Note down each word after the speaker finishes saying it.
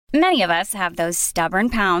Many of us have those stubborn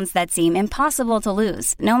pounds that seem impossible to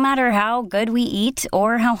lose, no matter how good we eat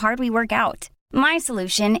or how hard we work out. My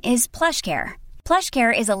solution is PlushCare.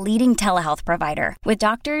 PlushCare is a leading telehealth provider with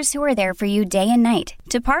doctors who are there for you day and night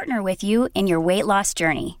to partner with you in your weight loss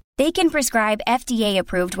journey. They can prescribe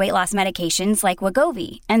FDA-approved weight loss medications like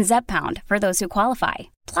Wegovy and Zepbound for those who qualify.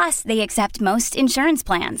 Plus, they accept most insurance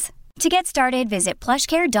plans. To get started, visit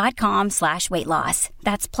plushcare.com/weight loss.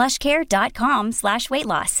 That's plushcare.com/weight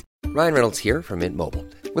loss. Ryan Reynolds here from Mint Mobile.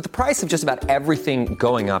 With the price of just about everything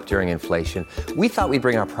going up during inflation, we thought we'd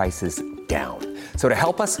bring our prices down. So to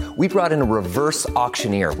help us, we brought in a reverse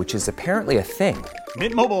auctioneer, which is apparently a thing.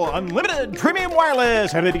 Mint Mobile Unlimited Premium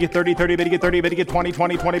Wireless. How to get 30, 30, bit to get 30, bit to get 20,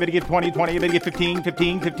 20, 20, bit to get 20, 20, bit to get 15,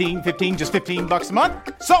 15, 15, 15, just $15 a month?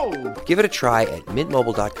 Sold! Give it a try at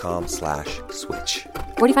mintmobile.com/switch.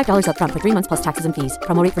 $45 up front for 3 months plus taxes and fees.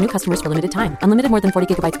 Promo rate for new customers for limited time. Unlimited more than 40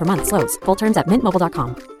 gigabytes per month. Slows full terms at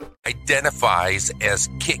mintmobile.com. Identifies as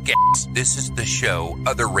kick-ass. This is the show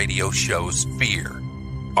other radio shows fear.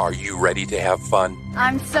 Are you ready to have fun?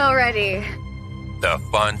 I'm so ready. The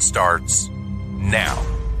fun starts now.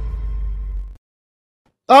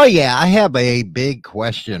 Oh, yeah, I have a big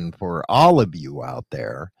question for all of you out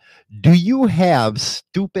there. Do you have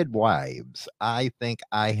stupid wives? I think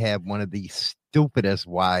I have one of the stupidest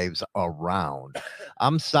wives around.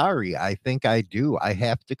 I'm sorry. I think I do. I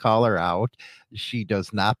have to call her out. She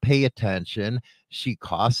does not pay attention. She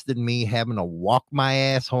costed me having to walk my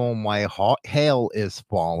ass home while hail is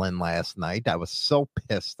falling last night. I was so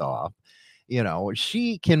pissed off. You know,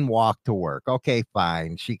 she can walk to work. Okay,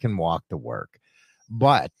 fine. She can walk to work.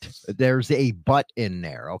 But there's a but in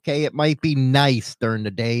there, okay? It might be nice during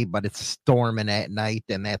the day, but it's storming at night,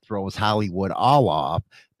 and that throws Hollywood all off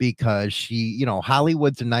because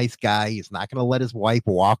Hollywood's a nice guy. He's not going to let his wife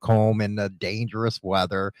walk home in the dangerous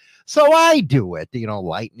weather. So I do it,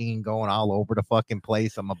 lightning going all over the fucking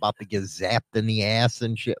place. I'm about to get zapped in the ass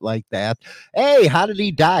and shit like that. Hey, how did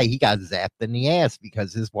he die? He got zapped in the ass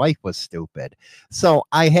because his wife was stupid. So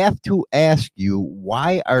I have to ask you,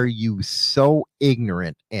 why are you so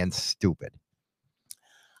ignorant and stupid?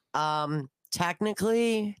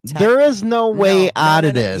 Technically, there is no way out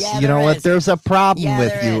of this. Yeah, you know what? There's a problem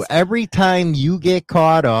with you. Is. Every time you get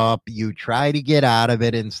caught up, you try to get out of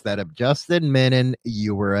it instead of just admitting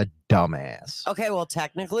you were a dumbass. Okay, well,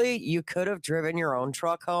 technically, you could have driven your own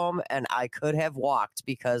truck home, and I could have walked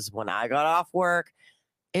because when I got off work,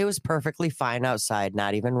 it was perfectly fine outside,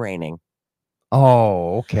 not even raining.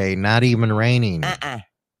 Oh, okay, not even raining.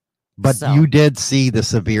 But you did see the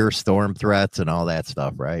severe storm threats and all that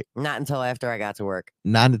stuff, right? Not until after I got to work.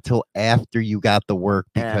 Not until after you got to work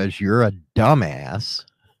because you're a dumbass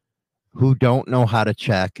who don't know how to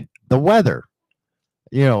check the weather.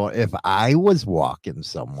 If I was walking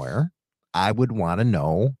somewhere, I would want to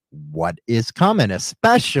know what is coming,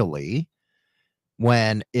 especially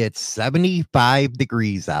when it's 75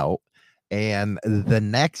 degrees out and the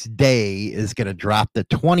next day is going to drop to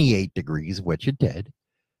 28 degrees, which it did.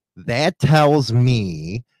 That tells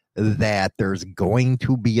me that there's going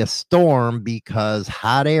to be a storm because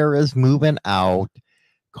hot air is moving out,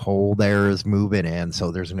 cold air is moving in,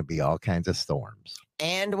 so there's going to be all kinds of storms.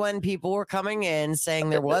 And when people were coming in saying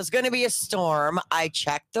there was going to be a storm, I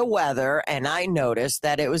checked the weather and I noticed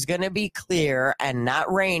that it was going to be clear and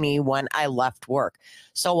not rainy when I left work.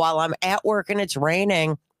 So while I'm at work and it's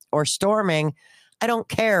raining or storming, I don't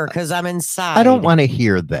care because I'm inside. I don't want to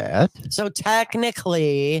hear that. So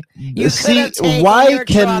technically, you see why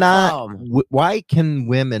can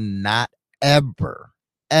women not ever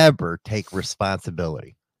take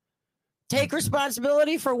responsibility? Take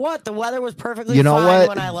responsibility for what? The weather was perfectly fine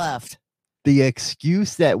when I left. The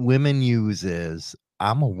excuse that women use is,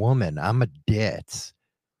 I'm a woman, I'm a ditz.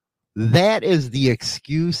 That is the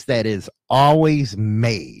excuse that is always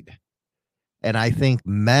made. And I think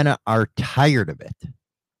men are tired of it.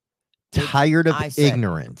 Tired of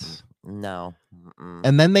ignorance. No.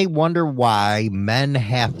 And then they wonder why men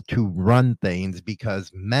have to run things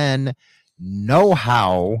because men know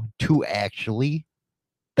how to actually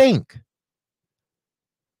think.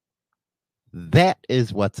 That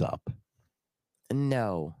is what's up.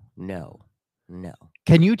 No.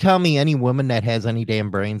 Can you tell me any woman that has any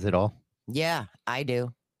damn brains at all? Yeah, I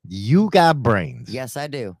do. You got brains. Yes, I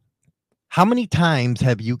do. How many times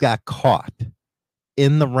have you got caught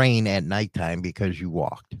in the rain at nighttime because you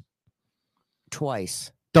walked?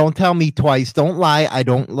 Twice. Don't tell me twice. Don't lie. I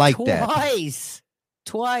don't like that.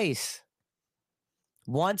 Twice.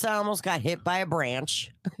 Once I almost got hit by a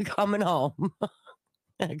branch coming home.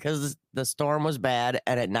 because the storm was bad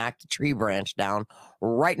and it knocked a tree branch down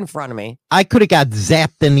right in front of me. I could have got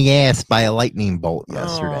zapped in the ass by a lightning bolt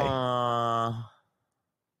yesterday.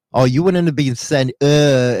 Oh, you wouldn't have been said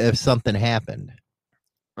if something happened.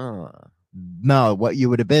 No, what you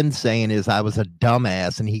would have been saying is I was a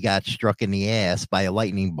dumbass and he got struck in the ass by a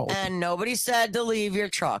lightning bolt. And nobody said to leave your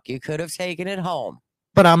truck. You could have taken it home.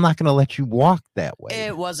 But I'm not going to let you walk that way.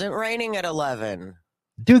 It wasn't raining at 11.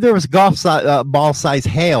 Dude, there was ball size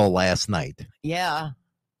hail last night. Yeah.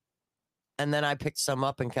 And then I picked some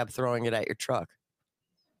up and kept throwing it at your truck.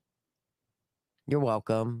 You're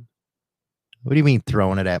welcome. What do you mean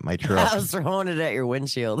throwing it at my truck? I was throwing it at your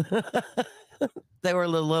windshield. They were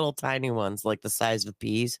the little tiny ones, like the size of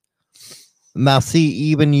peas. Now, see,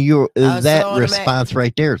 even you, that response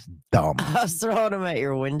right there is dumb. I was throwing them at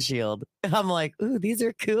your windshield. I'm like, ooh, these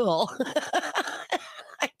are cool.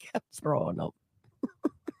 I kept throwing them.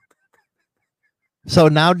 So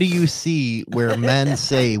now do you see where men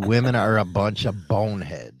say women are a bunch of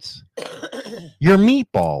boneheads? You're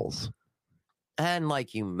meatballs. And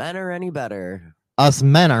like you men are any better. Us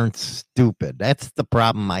men aren't stupid. That's the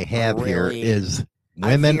problem I have here is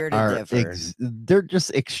women are, they're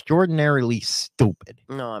just extraordinarily stupid.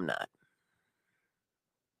 No, I'm not.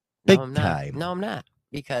 Big time. No, I'm not.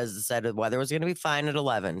 Because it said the weather was going to be fine at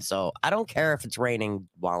 11. So I don't care if it's raining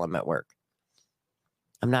while I'm at work.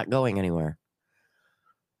 I'm not going anywhere.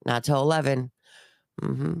 Not till 11.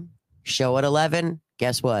 Show at 11.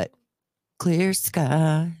 Guess what? Clear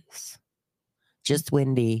skies. Just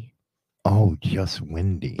windy. Oh, just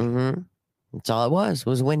windy. That's all it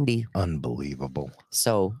was windy. Unbelievable.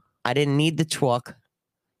 So I didn't need the truck.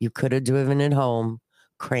 You could have driven it home.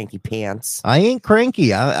 Cranky pants. I ain't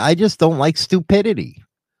cranky. I just don't like stupidity.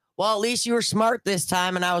 Well, at least you were smart this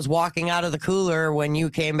time, and I was walking out of the cooler when you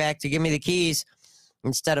came back to give me the keys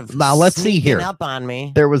instead of now. Let's see here. Up on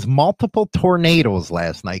me. There was multiple tornadoes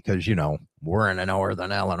last night because we're in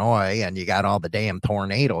northern Illinois, and you got all the damn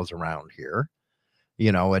tornadoes around here.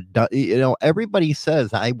 Everybody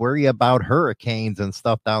says I worry about hurricanes and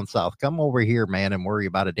stuff down south. Come over here, man, and worry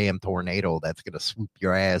about a damn tornado that's going to swoop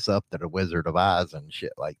your ass up to the Wizard of Oz and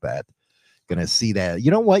shit like that. Going to see that. You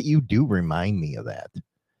know what? You do remind me of that.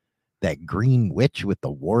 That green witch with the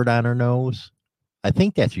wart on her nose. I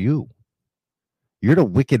think that's you. You're the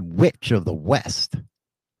wicked witch of the West.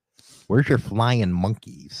 Where's your flying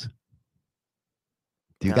monkeys?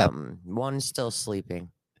 You got one still sleeping.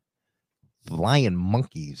 Flying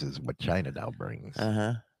monkeys is what Chinatown brings.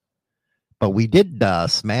 But we did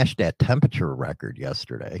smash that temperature record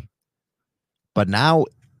yesterday. But now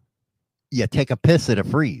you take a piss at a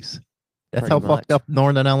freeze. That's how fucked up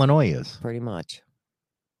northern Illinois is. Pretty much.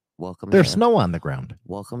 Welcome. There's snow on the ground.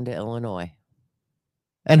 Welcome to Illinois.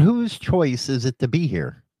 And whose choice is it to be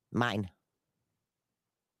here? Mine.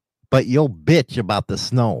 But you'll bitch about the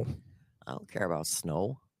snow. I don't care about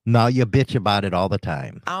snow. No, you bitch about it all the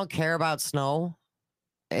time. I don't care about snow.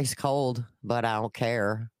 It's cold, but I don't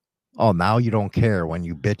care. Oh, now you don't care when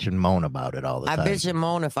you bitch and moan about it all the time. I bitch and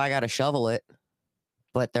moan if I got to shovel it,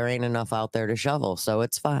 but there ain't enough out there to shovel, so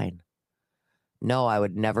it's fine. No, I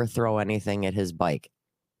would never throw anything at his bike.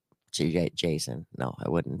 Jason, no, I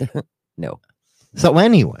wouldn't. No. So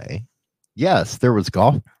anyway, yes, there was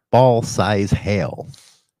golf ball size hail.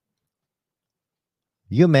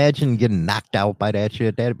 You imagine getting knocked out by that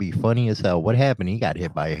shit? That'd be funny as hell. What happened? He got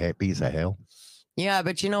hit by a piece of hail. Yeah,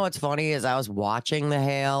 but you know what's funny is I was watching the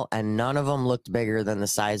hail and none of them looked bigger than the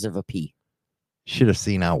size of a pea. Should have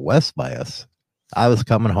seen out west by us. I was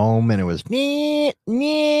coming home and it was nee.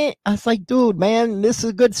 I was like, dude, man, this is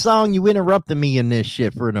a good song. You interrupted me in this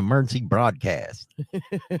shit for an emergency broadcast.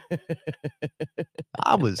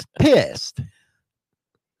 I was pissed.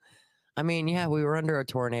 I mean, yeah, we were under a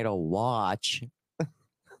tornado watch.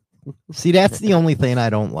 See, that's the only thing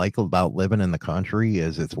I don't like about living in the country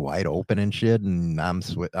is it's wide open and shit. And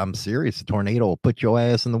I'm serious. A tornado will put your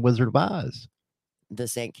ass in the Wizard of Oz.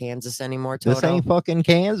 This ain't Kansas anymore, Toto. This ain't fucking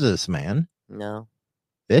Kansas, man. No.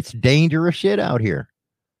 It's dangerous shit out here.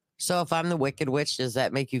 So if I'm the Wicked Witch, does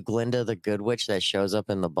that make you Glinda the Good Witch that shows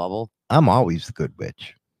up in the bubble? I'm always the good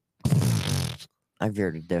witch. I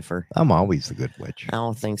veer to differ. I'm always the good witch. I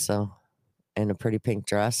don't think so. In a pretty pink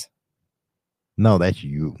dress? No, that's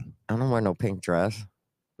you. I don't wear no pink dress.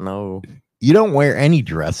 No. You don't wear any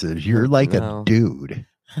dresses. You're like a dude.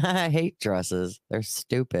 I hate dresses. They're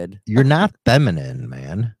stupid. You're not feminine,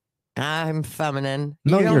 man. I'm feminine.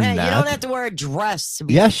 No, you're not. You don't have to wear a dress to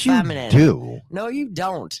be Yes, feminine. you do. No, you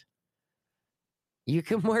don't. You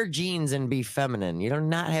can wear jeans and be feminine. You do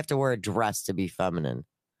not have to wear a dress to be feminine.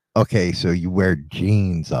 Okay, so you wear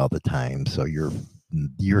jeans all the time, so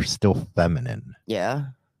you're still feminine. Yeah.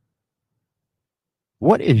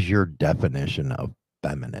 What is your definition of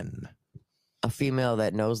feminine? A female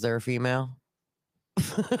that knows they're a female.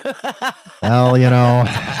 Well, you know,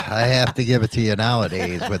 I have to give it to you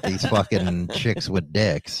nowadays with these fucking chicks with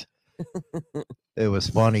dicks. It was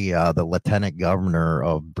funny. The lieutenant governor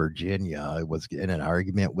of Virginia was in an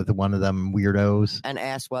argument with one of them weirdos And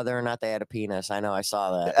asked whether or not they had a penis. I know, I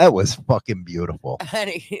saw that. That was fucking beautiful. And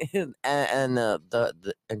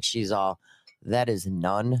she's all, that is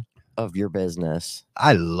none of your business.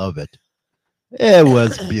 I love it. It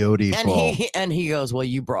was beautiful. And he goes, well,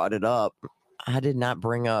 you brought it up. I did not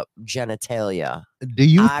bring up genitalia. Do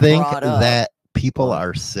you think that people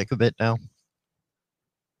are sick of it now?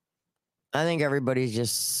 I think everybody's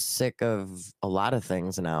just sick of a lot of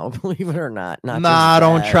things now, believe it or not. Nah,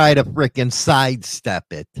 don't try to freaking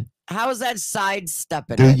sidestep it. How is that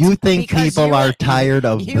sidestepping? Do you think people are tired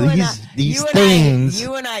of these things?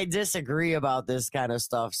 You and I disagree about this kind of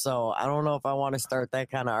stuff, so I don't know if I want to start that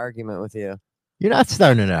kind of argument with you. You're not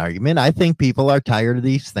starting an argument. I think people are tired of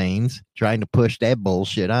these things trying to push that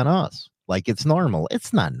bullshit on us like it's normal.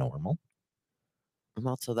 It's not normal.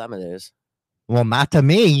 Well, to them it is. Well, not to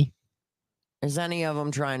me. Is any of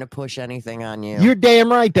them trying to push anything on you? You're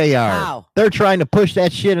damn right they are. How? They're trying to push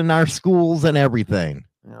that shit in our schools and everything.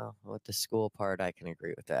 Well, with the school part, I can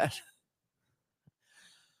agree with that. I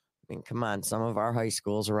mean, come on. Some of our high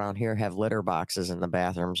schools around here have litter boxes in the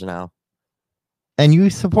bathrooms now. And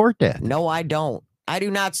you support that? No, I don't. I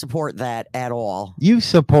do not support that at all. You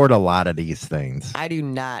support a lot of these things. I do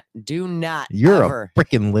not. Do not. You're ever. a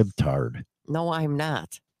freaking libtard. No, I'm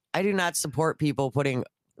not. I do not support people putting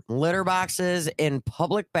litter boxes in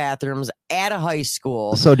public bathrooms at a high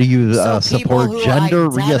school. So do you support gender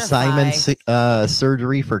reassignment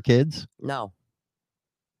surgery for kids? No.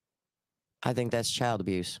 I think that's child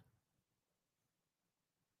abuse.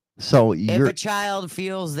 So if a child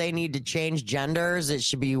feels they need to change genders, it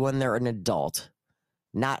should be when they're an adult,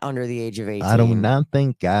 not under the age of 18. I do not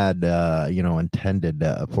think God, intended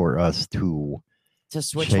for us to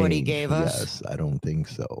switch change. What he gave us. Yes, I don't think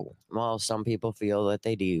so. Well, some people feel that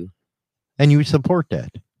they do, and you support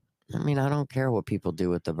that. I mean, I don't care what people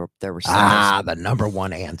do with their response. The number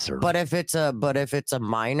one answer. But if it's a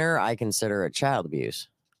minor, I consider it child abuse.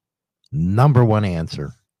 Number one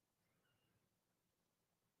answer.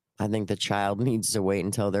 I think the child needs to wait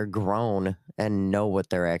until they're grown and know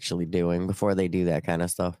what they're actually doing before they do that kind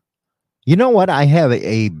of stuff. You know what? I have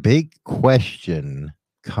a big question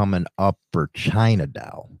coming up for China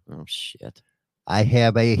Doll. Oh, shit. I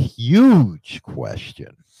have a huge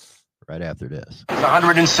question right after this. It's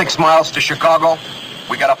 106 miles to Chicago.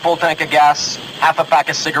 We got a full tank of gas, half a pack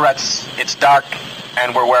of cigarettes. It's dark,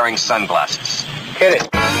 and we're wearing sunglasses. Hit it.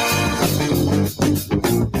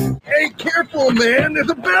 Hey, careful, man. There's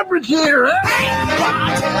a beverage here.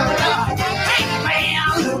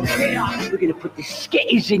 We're going to put the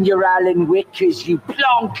skis in your Allen Wickers, you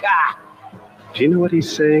plonker. Do you know what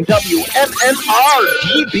he's saying? WMMR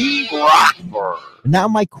DB Rockford. Now,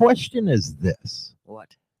 my question is this.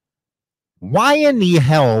 What? Why in the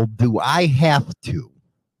hell do I have to?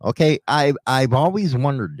 Okay, I've always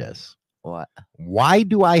wondered this. What? Why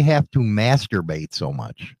do I have to masturbate so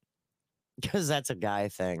much? Because that's a guy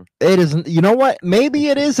thing. It isn't. You know what? Maybe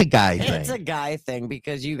it is a guy thing. It's a guy thing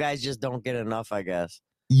because you guys just don't get enough, I guess.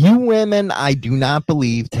 You women, I do not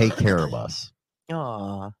believe, take care of us.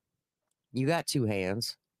 Aw. You got two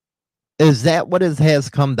hands. Is that what it has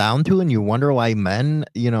come down to? And you wonder why men,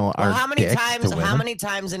 are how many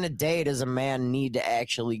times in a day does a man need to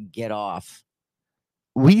actually get off?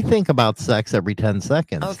 We think about sex every 10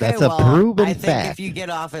 seconds. Okay, that's a proven I think fact. if you get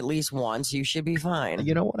off at least once, you should be fine.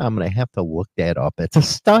 You know what? I'm going to have to look that up. It's a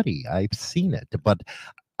study. I've seen it. But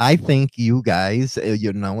I think you guys,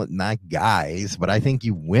 not guys, but I think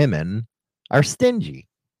you women are stingy.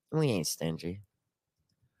 We ain't stingy.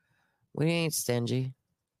 We ain't stingy.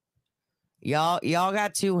 Y'all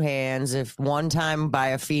got two hands. If one time by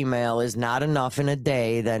a female is not enough in a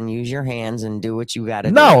day, then use your hands and do what you got to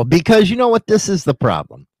do. No, because you know what? This is the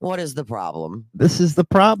problem. What is the problem? This is the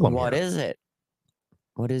problem. What is it?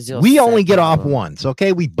 What is your We only get off once,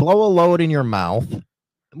 okay? We blow a load in your mouth,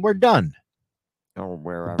 and we're done. Or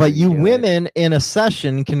wherever. But you women in a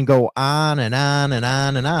session can go on and on and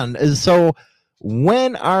on and on. And so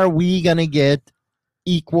when are we going to get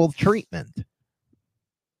equal treatment?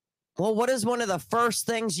 Well, what is one of the first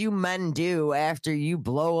things you men do after you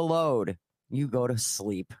blow a load? You go to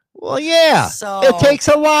sleep. Well, yeah. So it takes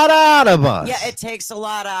a lot out of us. Yeah, it takes a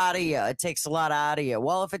lot out of you. It takes a lot out of you.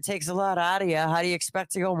 Well, if it takes a lot out of you, how do you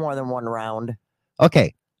expect to go more than one round?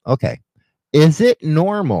 Okay. Is it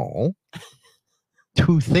normal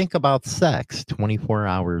to think about sex 24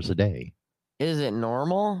 hours a day? Is it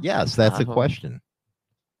normal? Yes, that's a question.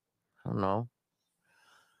 I don't know.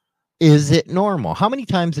 Is it normal? How many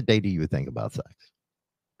times a day do you think about sex?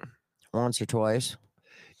 Once or twice.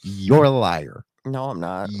 You're a liar. No, I'm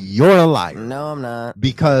not. You're a liar. No, I'm not.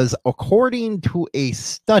 Because according to a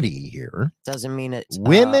study here, doesn't mean it's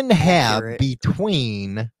women have accurate.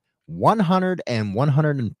 between 100 and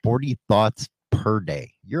 140 thoughts per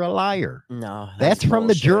day. You're a liar. No, that's from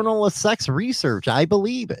the bullshit. Journal of Sex Research. I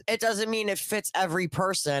believe it. It doesn't mean it fits every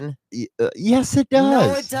person. Yes, it does.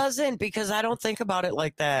 No, it doesn't, because I don't think about it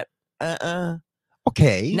like that.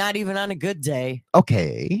 Okay. Not even on a good day.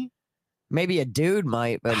 Okay. Maybe a dude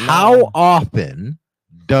might, but how no. often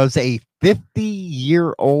does a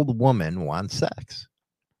 50-year-old woman want sex?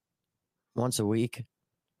 Once a week.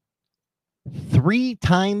 3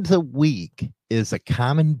 times a week is a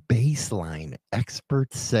common baseline,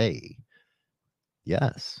 experts say.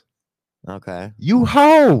 Yes. Okay. You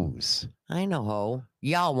hoes. I know, ho.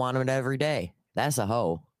 Y'all want it every day. That's a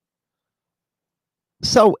hoe.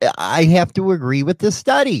 So I have to agree with the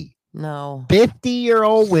study. No.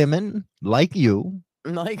 50-year-old women like you,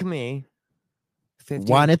 like me, 50,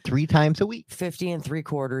 want it 3 times a week. 50 and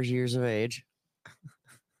 3/4 years of age.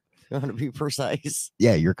 You want to be precise.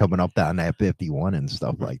 Yeah, you're coming up on that 51 and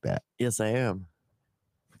stuff like that. Yes, I am.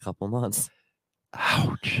 A couple months.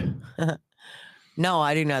 Ouch. No,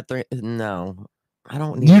 I do not. No, I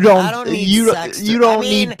don't need. You don't. I don't need sex. You don't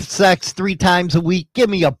need sex 3 times a week. Give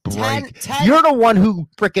me a break. 10 You're the one who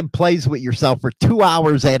freaking plays with yourself for 2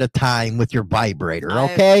 hours at a time with your vibrator.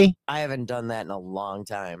 Okay. I haven't done that in a long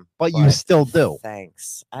time. But you still do.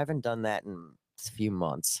 Thanks. I haven't done that in a few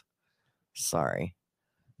months. Sorry.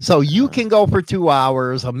 So you can go for 2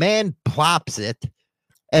 hours. A man plops it,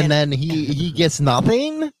 and then he gets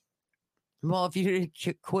nothing. Well, if you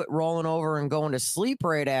quit rolling over and going to sleep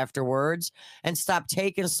right afterwards and stop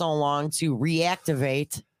taking so long to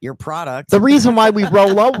reactivate your product. The reason why we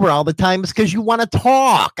roll over all the time is because you want to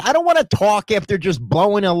talk. I don't want to talk after just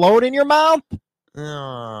blowing a load in your mouth.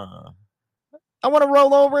 I want to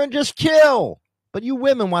roll over and just chill. But you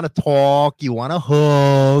women want to talk. You want to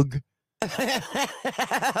hug.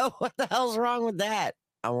 What the hell's wrong with that?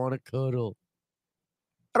 I want to cuddle.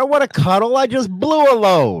 I don't want to cuddle. I just blew a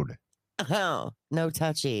load. Oh, no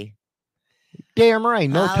touchy. Damn right,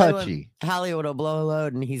 no touchy. Hollywood will blow a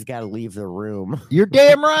load and he's got to leave the room. You're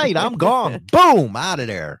damn right. I'm gone. Boom, out of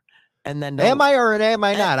there. And then am I or am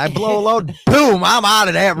I not? I blow a load. Boom, I'm out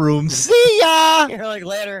of that room. See ya. You're like,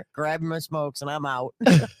 later, grabbing my smokes and I'm out.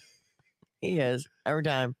 He is every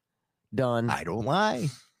time. Done. I don't lie.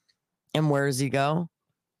 And where does he go?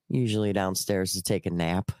 Usually downstairs to take a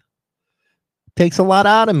nap. Takes a lot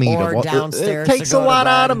out of me. Or downstairs. It takes a lot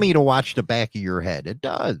out of me to watch the back of your head. It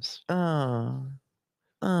does.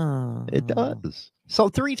 It does. So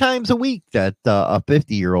 3 times a week that a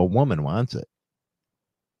 50-year-old woman wants it.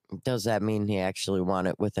 Does that mean he actually want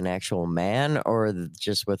it with an actual man or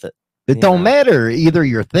just with it? It don't matter. Either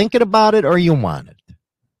you're thinking about it or you want it.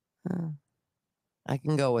 I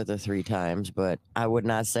can go with it 3 times, but I would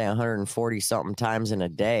not say 140 something times in a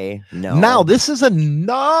day. No. Now, this is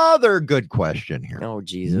another good question here. Oh,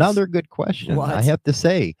 Jesus. Another good question, What? I have to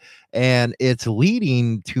say. And it's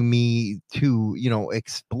leading to me to,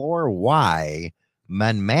 explore why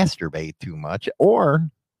men masturbate too much, or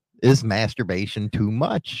is masturbation too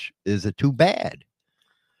much? Is it too bad?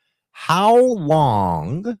 How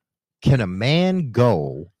long can a man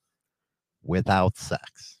go without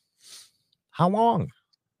sex? How long?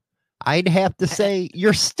 I'd have to say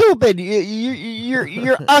you're stupid.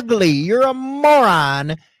 You're ugly. You're a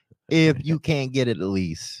moron if you can't get it at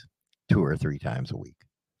least 2 or 3 times a week.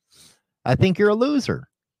 I think you're a loser.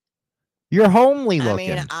 You're homely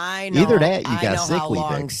looking. I know. Either that, you got know sickly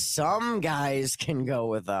how long dick. some guys can go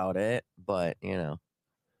without it, but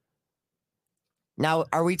Now,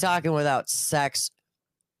 are we talking without sex?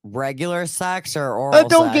 Regular sex or oral sex?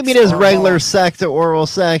 Don't give me this regular sex or oral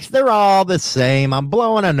sex. They're all the same. I'm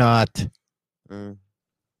blowing a nut.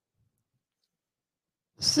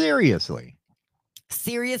 Seriously.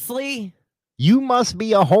 Seriously? You must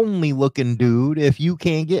be a homely looking dude if you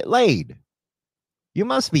can't get laid. You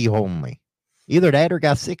must be homely. Either that or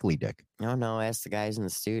got sickly dick. No. Ask the guys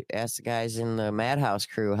in the Madhouse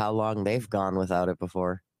crew how long they've gone without it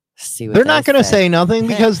before. See what they're not going to say nothing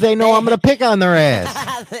because they know I'm going to pick on their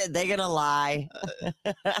ass. They're going to lie.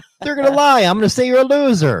 They're going to lie. I'm going to say you're a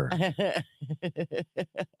loser.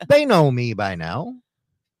 They know me by now.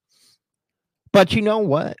 But you know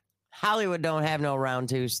what? Hollywood don't have no round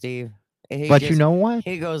 2, Steve. You know what?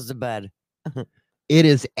 He goes to bed. It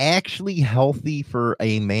is actually healthy for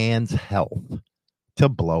a man's health to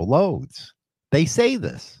blow loads. They say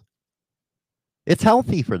this. It's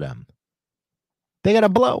healthy for them. They got to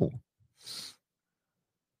blow.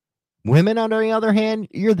 Women, on the other hand,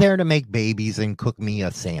 you're there to make babies and cook me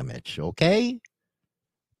a sandwich, okay?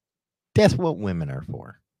 That's what women are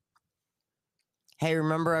for. Hey,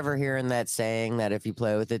 remember ever hearing that saying that if you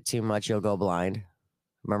play with it too much, you'll go blind?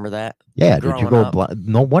 Remember that? Yeah, did you Growing go up? blind?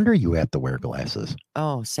 No wonder you have to wear glasses.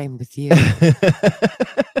 Oh, same with you.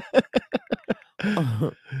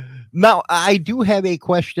 Now, I do have a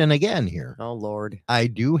question again here. Oh, Lord. I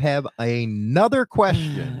do have another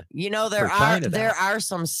question. You know, there for China are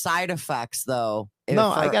some side effects, though. No,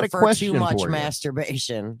 I got a for question too much for you.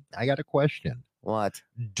 masturbation. I got a question. What?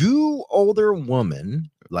 Do older women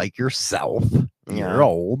like yourself, Yeah. you're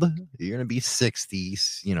old, you're going to be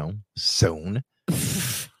 60s, soon,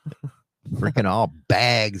 freaking all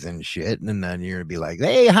bags and shit, and then you're going to be like,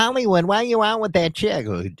 hey, Hollywood, why you out with that chick?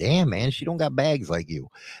 Oh, damn, man, she don't got bags like you.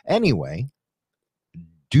 Anyway,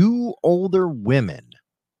 do older women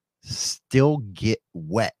still get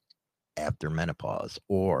wet after menopause?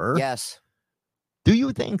 Or Yes, do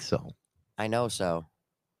you think so? I know so.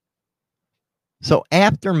 So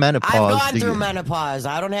after menopause, I've gone through menopause.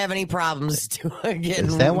 I don't have any problems getting.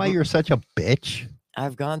 Is that why you're such a bitch?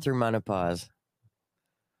 I've gone through menopause.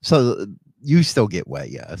 So you still get wet,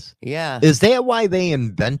 yes? Yeah. Is that why they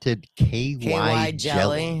invented KY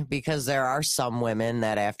jelly? Because there are some women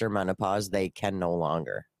that after menopause they can no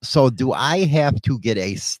longer. So do I have to get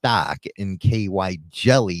a stock in KY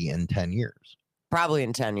jelly in 10 years? Probably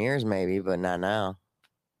in 10 years, maybe, but not now.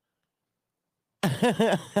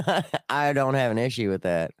 I don't have an issue with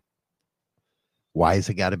that. Why has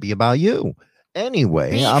it got to be about you?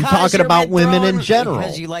 Anyway, Because I'm talking about women in general.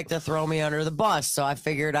 Because you like to throw me under the bus, so I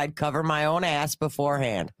figured I'd cover my own ass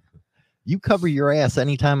beforehand. You cover your ass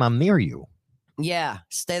anytime I'm near you. Yeah,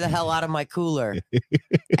 stay the hell out of my cooler,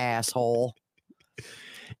 asshole.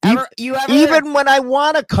 Even when I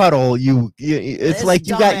want to cuddle, it's like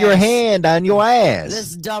you got your hand on your ass.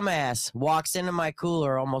 This dumbass walks into my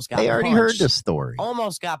cooler, almost got punched. They already heard this story.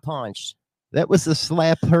 Almost got punched. That was the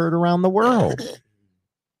slap heard around the world.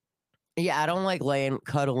 Yeah, I don't like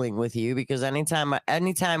cuddling with you because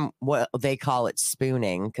anytime what they call it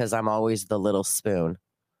spooning, because I'm always the little spoon.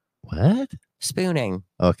 What? Spooning.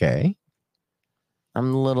 Okay.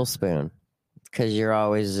 I'm the little spoon because you're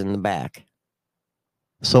always in the back.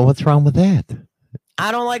 So what's wrong with that?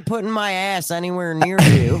 I don't like putting my ass anywhere near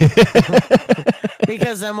you.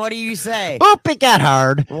 Because then what do you say? Oop, it got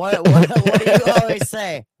hard. What do you always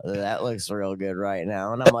say? That looks real good right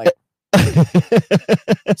now. And I'm like,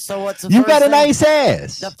 so what's the You first got a thing? nice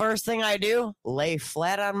ass. The first thing I do, lay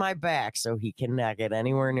flat on my back so he cannot get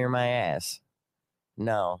anywhere near my ass.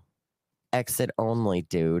 No. Exit only,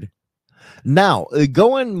 dude. Now,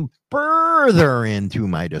 going further into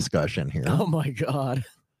my discussion here. Oh my God.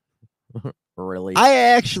 Really? I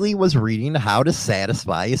actually was reading how to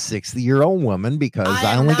satisfy a 60-year-old woman because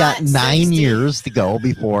I only got 9 years to go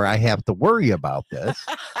before I have to worry about this.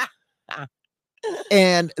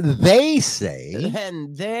 And they say,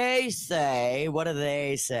 what do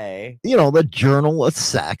they say? The Journal of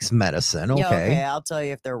Sex Medicine. Okay. Yeah, okay, I'll tell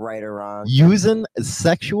you if they're right or wrong. Using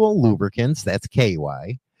sexual lubricants, that's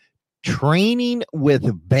KY. Training with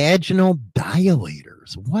vaginal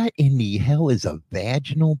dilators. What in the hell is a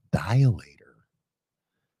vaginal dilator?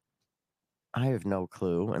 I have no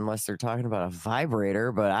clue unless they're talking about a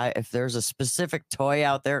vibrator. But if there's a specific toy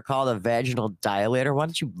out there called a vaginal dilator, why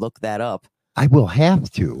don't you look that up? I will have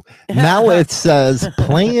to. Now it says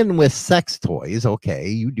playing with sex toys. Okay,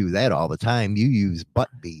 you do that all the time. You use butt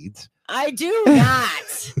beads. I do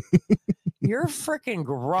not. You're freaking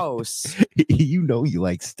gross. You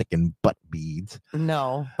like sticking butt beads.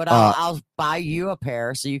 No, but I'll buy you a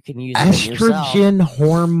pair so you can use it estrogen yourself.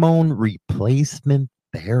 Hormone replacement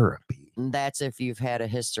therapy. That's if you've had a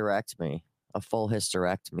hysterectomy, a full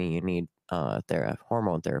hysterectomy. You need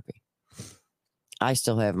hormone therapy. I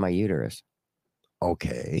still have my uterus.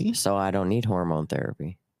 Okay. So I don't need hormone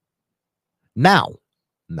therapy. Now.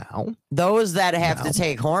 Those that have to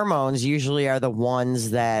take hormones usually are the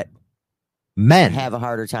ones that men have a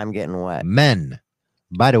harder time getting wet. Men.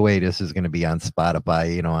 By the way, this is going to be on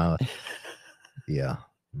Spotify. Yeah.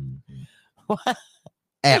 What?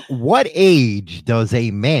 At what age does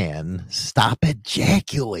a man stop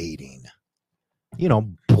ejaculating?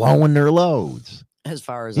 Blowing their loads. As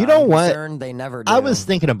far as I'm concerned, they never do. I was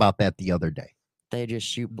thinking about that the other day. They just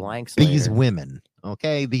shoot blanks. These later. women.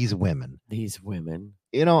 Okay, these women.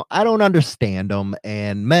 I don't understand them.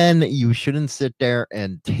 And men, you shouldn't sit there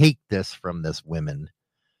and take this from this women.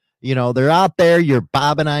 You know, they're out there, you're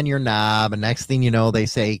bobbing on your knob, and next thing you know, they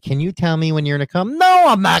say, can you tell me when you're going to come? No,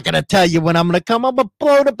 I'm not going to tell you when I'm going to come. I'm going to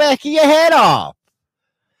blow the back of your head off.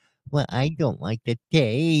 Well, I don't like the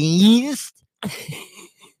taste.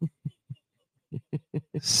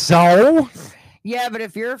 So? Yeah, but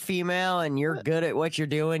if you're a female and you're good at what you're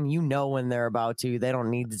doing, you know when they're about to. They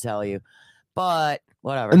don't need to tell you. But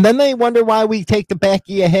whatever. And then they wonder why we take the back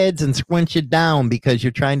of your heads and squinch it down because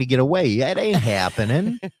you're trying to get away. That ain't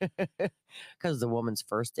happening. Because the woman's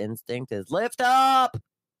first instinct is lift up.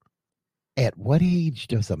 At what age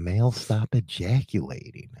does a male stop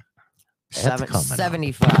ejaculating? That's coming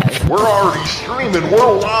 75. up. We're already streaming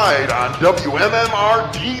worldwide on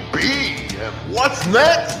WMMR-DB. And what's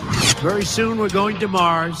next? Very soon we're going to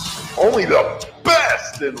Mars. Only the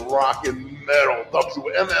best in rock and metal.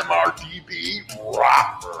 WMMR-DB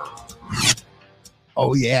rocker.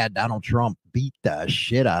 Oh, yeah, Donald Trump beat the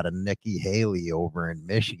shit out of Nikki Haley over in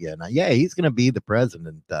Michigan. Yeah, he's going to be the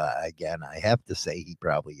president again. I have to say he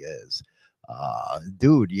probably is.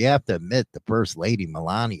 Dude, you have to admit the first lady,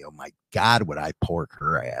 Melania, my God, would I pork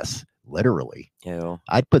her ass? Literally. Ew.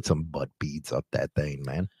 I'd put some butt beads up that thing,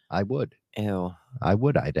 man. I would. Ew. I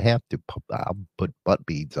would. I'd have to put butt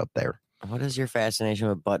beads up there. What is your fascination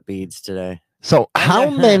with butt beads today? So how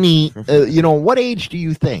many, what age do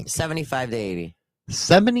you think? 75 to 80.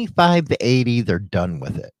 75 to 80, they're done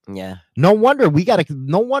with it. Yeah. No wonder we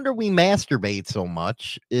masturbate so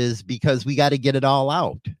much is because we got to get it all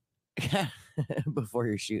out. Before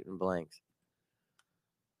you're shooting blanks.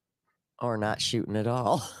 Or not shooting at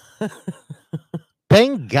all.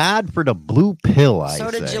 Thank God for the blue pill, I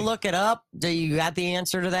So say. did you look it up? Do you got the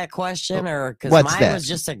answer to that question? Or because What's mine that? was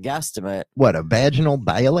just a guesstimate. What, a vaginal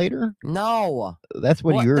dilator? No. That's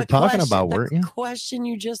what you were talking about, the weren't you? question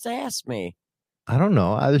you just asked me. I don't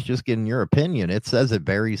know. I was just getting your opinion. It says it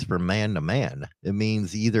varies from man to man. It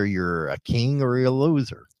means either you're a king or you're a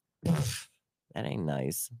loser. That ain't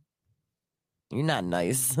nice. You're not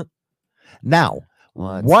nice. Now,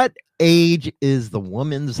 what age is the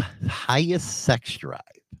woman's highest sex drive?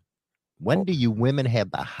 When do you women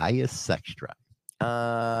have the highest sex drive?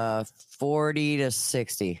 40 to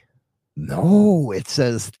 60. No, it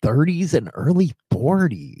says 30s and early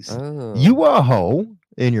 40s. Oh. You a hoe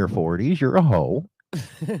in your 40s. You're a hoe.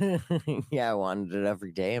 Yeah, I wanted it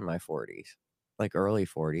every day in my 40s. Like early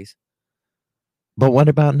 40s. But what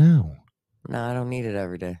about now? No, I don't need it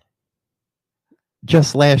every day.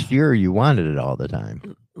 Just last year, you wanted it all the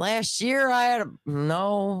time. Last year, I had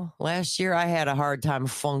a hard time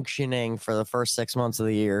functioning for the first 6 months of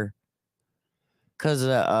the year. Because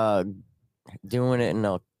doing it in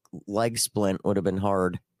a leg splint would have been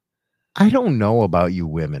hard. I don't know about you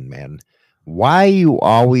women, man. Why you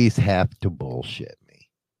always have to bullshit me?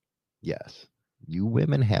 Yes, you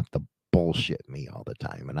women have to bullshit me all the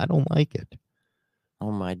time, and I don't like it.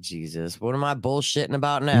 Oh, my Jesus. What am I bullshitting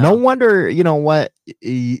about now? No wonder, you know what?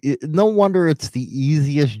 No wonder it's the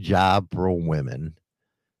easiest job for women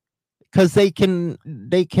because they can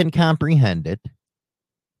comprehend it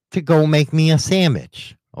to go make me a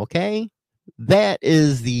sandwich. Okay. That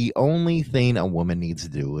is the only thing a woman needs to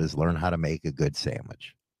do is learn how to make a good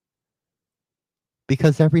sandwich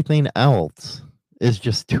because everything else is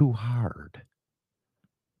just too hard.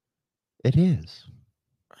 It is.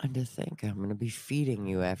 I just think I'm going to be feeding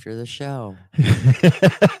you after the show.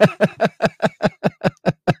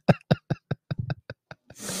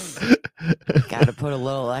 Got to put a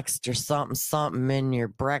little extra something in your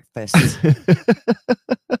breakfast.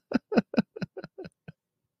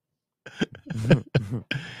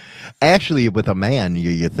 Actually, with a man,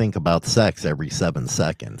 you think about sex every 7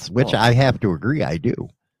 seconds, which I have to agree I do.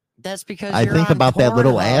 That's because I you're think on about that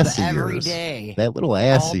little Pornhub ass of every yours. day. That little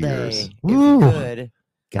ass All of day, yours. if you could.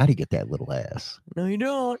 Gotta get that little ass. No, you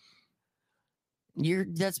don't.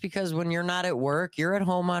 That's because when you're not at work, you're at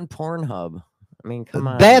home on Pornhub. I mean, come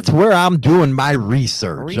on. That's where I'm doing my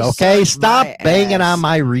research. Okay, stop banging on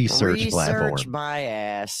my research platform. Research my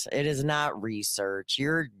ass. It is not research.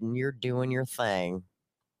 You're doing your thing.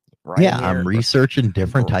 Right yeah, here. I'm researching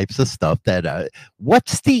different types of stuff.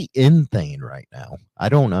 What's the in thing right now? I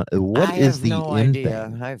don't know. What is the in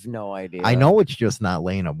thing? I have no idea. I know it's just not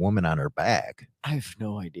laying a woman on her back. I have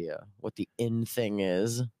no idea what the in thing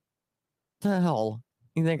is. The hell?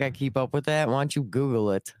 You think I keep up with that? Why don't you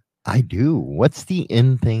Google it? I do. What's the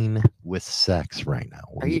in thing with sex right now?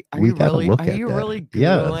 Are you really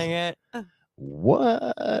Googling it?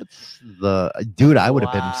 What's the dude? I would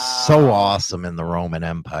have been so awesome in the Roman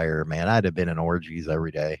Empire, man. I'd have been in orgies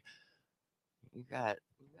every day. You got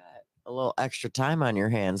a little extra time on your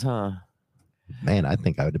hands, huh? Man, I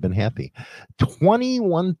think I would have been happy.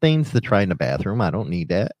 21 things to try in the bathroom. I don't need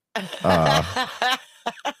that.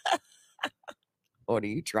 What are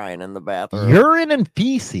you trying in the bathroom? Urine and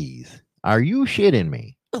feces. Are you shitting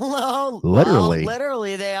me? Well, Literally.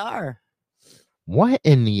 Literally, they are. What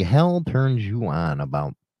in the hell turns you on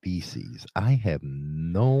about feces? I have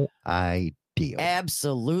no idea.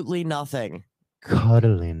 Absolutely nothing.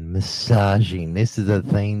 Cuddling, massaging. This is the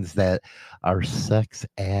things that are sex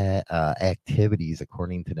activities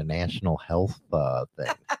according to the National Health thing.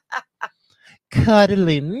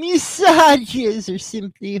 Cuddling, massages, or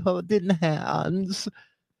simply holding hands.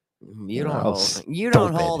 You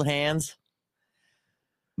don't hold hands.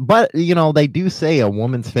 But they do say a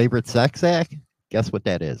woman's favorite sex act. Guess what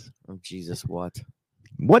that is? Oh Jesus, what?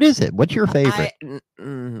 What is it? What's your favorite?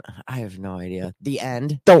 I have no idea. The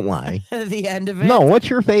end. Don't lie. The end of it. No, what's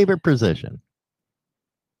your favorite position?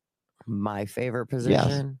 My favorite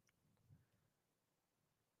position.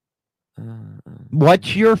 Yes.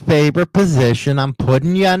 What's your favorite position? I'm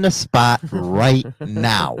putting you on the spot right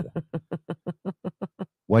now.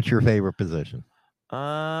 What's your favorite position? Can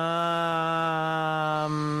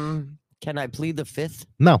I plead the fifth?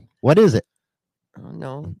 No. What is it? Oh,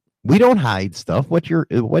 no. We don't hide stuff. What's your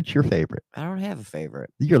favorite? I don't have a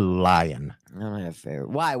favorite. You're lying. I don't have a favorite.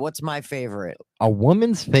 Why? What's my favorite? A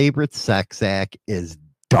woman's favorite sex act is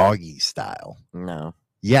doggy style. No.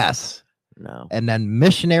 Yes. No. And then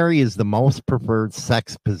missionary is the most preferred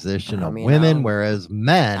sex position of women, whereas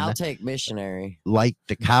men. I'll take missionary. Like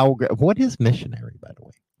the cowgirl. What is missionary, by the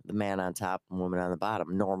way? The man on top and woman on the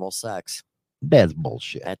bottom. Normal sex. That's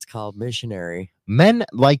bullshit. That's called missionary. Men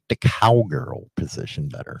like the cowgirl position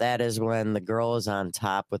better. That is when the girl is on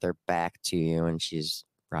top with her back to you and she's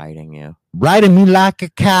riding you. Riding me like a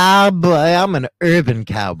cowboy. I'm an urban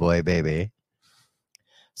cowboy, baby.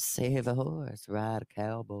 Save a horse, ride a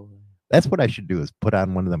cowboy. That's what I should do is put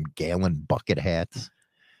on one of them gallon bucket hats.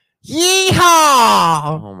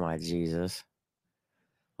 Yeehaw! Oh my Jesus.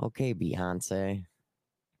 Okay, Beyonce.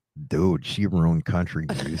 Dude, she ruined country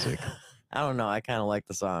music. I don't know. I kind of like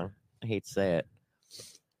the song. I hate to say it.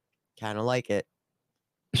 Kind of like it.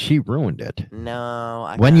 She ruined it.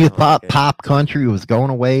 No. When you thought pop country was going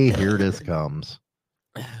away, here this comes.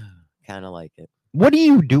 Kind of like it. What do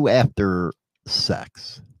you do after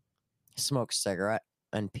sex? Smoke a cigarette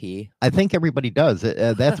and pee. I think everybody does.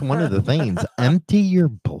 That's one of the things. Empty your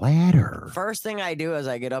bladder. First thing I do is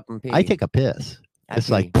I get up and pee. I take a piss. It's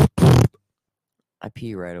pee. like... I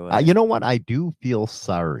pee right away. You know what? I do feel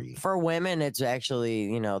sorry. For women, it's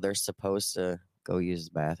actually, they're supposed to go use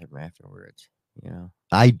the bathroom afterwards.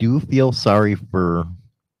 I do feel sorry for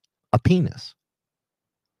a penis.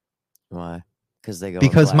 Why? They go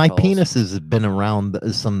because my holes. penis has been around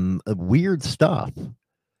some weird stuff,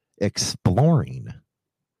 exploring.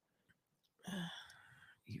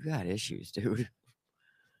 You got issues, dude.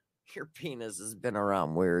 Your penis has been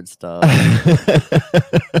around weird stuff.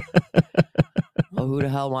 Well, who the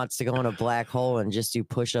hell wants to go in a black hole and just do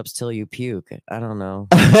push-ups till you puke? I don't know.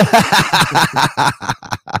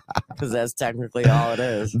 Because that's technically all it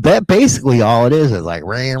is. That basically all it is like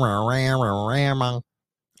ram, ram, ram.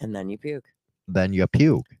 And then you puke. Then you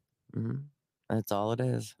puke. Mm-hmm. That's all it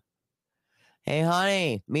is. Hey,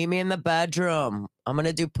 honey, meet me in the bedroom. I'm going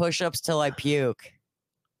to do push-ups till I puke.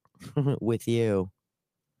 With you.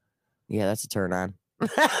 Yeah, that's a turn on.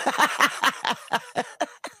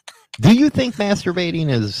 Do you think masturbating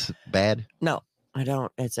is bad? No, I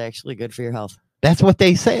don't. It's actually good for your health. That's what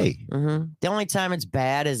they say. Mm-hmm. The only time it's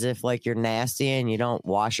bad is if you're nasty and you don't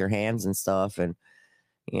wash your hands and stuff, and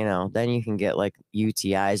then you can get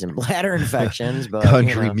UTIs and bladder infections. But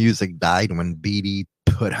country music died when BD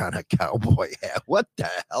put on a cowboy hat. What the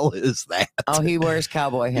hell is that? Oh, he wears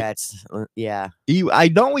cowboy hats. Yeah. I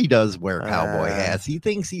know he does wear cowboy hats. He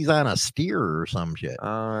thinks he's on a steer or some shit.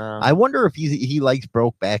 I wonder if he likes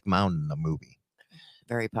Brokeback Mountain, the movie.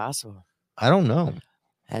 Very possible. I don't know.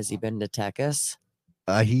 Has he been to Texas?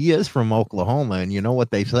 He is from Oklahoma, and you know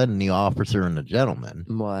what they said in The Officer and the Gentleman?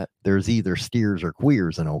 What? There's either steers or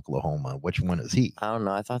queers in Oklahoma. Which one is he? I don't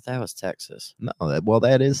know. I thought that was Texas. No,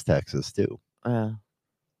 that is Texas too.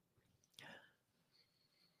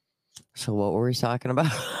 So what were we talking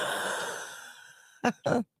about?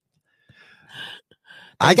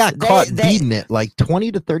 I got caught beating it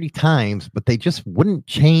 20 to 30 times, but they just wouldn't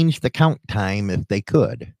change the count time if they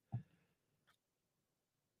could.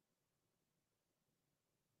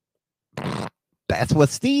 That's what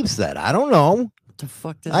Steve said. I don't know. What the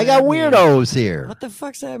fuck does I got weirdos here. What the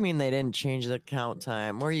fuck's that mean? They didn't change the count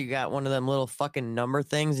time. Where you got one of them little fucking number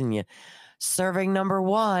things and you serving number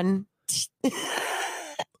 1.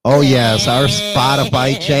 Oh yes, our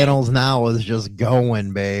Spotify channels now is just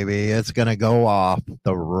going, baby. It's gonna go off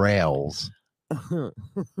the rails.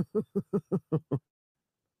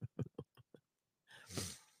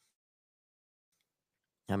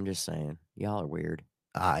 I'm just saying, y'all are weird.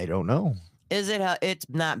 I don't know. Is it? It's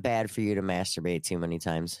not bad for you to masturbate too many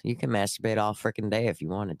times. You can masturbate all freaking day if you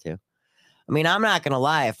wanted to. I mean, I'm not gonna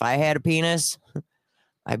lie. If I had a penis,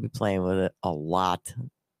 I'd be playing with it a lot.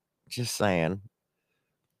 Just saying.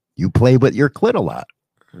 You play with your clit a lot.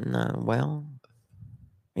 No, well,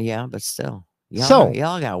 yeah, but still. Y'all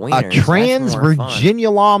got wieners. A trans Virginia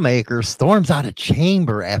lawmaker storms out of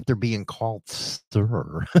chamber after being called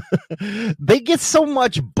sir. They get so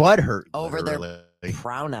much butthurt over their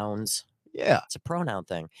pronouns. Yeah. It's a pronoun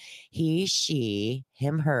thing. He, she,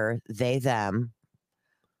 him, her, they, them.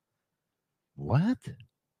 What?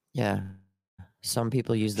 Yeah. Some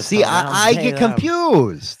people use the See, pronouns I they, get them.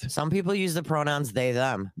 confused. Some people use the pronouns they,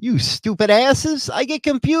 them. You stupid asses. I get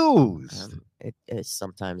confused. It's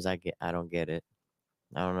sometimes I don't get it.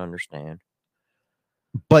 I don't understand.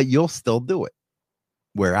 But you'll still do it.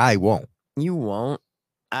 Where I won't. You won't.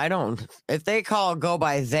 I don't. If they go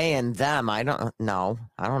by they and them, I don't know.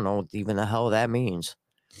 I don't know what even the hell that means.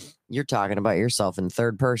 You're talking about yourself in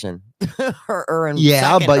third person. or in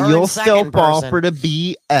second, but you'll still fall person. for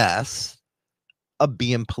the BS of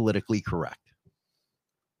being politically correct.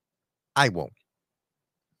 I won't.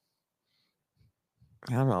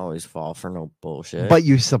 I don't always fall for no bullshit. But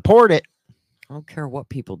you support it. I don't care what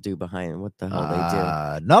people do behind what the hell they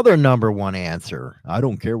do. Another number one answer. I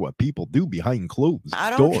don't care what people do behind closed I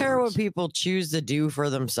don't doors. care what people choose to do for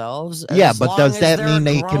themselves. Yeah, but does that mean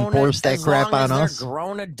they can force that crap on us? They're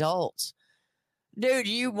grown adults.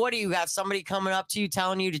 Dude, what do you got? Somebody coming up to you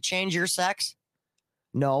telling you to change your sex?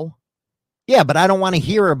 No. Yeah, but I don't want to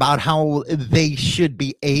hear about how they should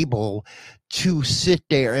be able to sit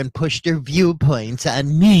there and push their viewpoints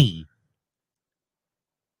on me.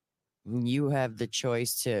 You have the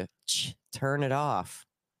choice to turn it off.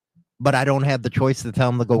 But I don't have the choice to tell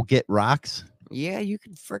them to go get rocks? Yeah, you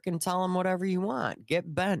can freaking tell them whatever you want.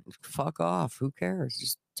 Get bent. Fuck off. Who cares?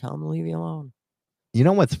 Just tell them to leave you alone. You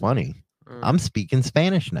know what's funny? I'm speaking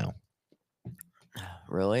Spanish now.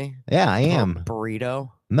 Really? Yeah, I am. Burrito?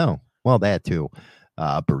 No. Well, that too.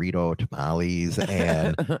 Burrito, tamales,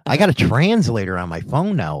 and I got a translator on my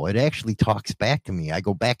phone now. It actually talks back to me. I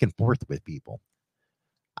go back and forth with people.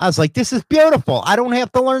 I was like, this is beautiful. I don't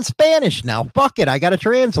have to learn Spanish now. Fuck it. I got a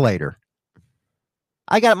translator.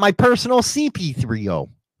 I got my personal CP3O.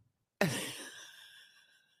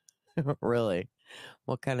 Really?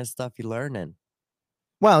 What kind of stuff you learning?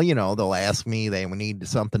 Well, you know, they'll ask me, they need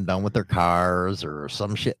something done with their cars or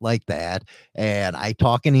some shit like that. And I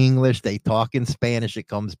talk in English. They talk in Spanish. It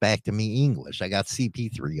comes back to me English. I got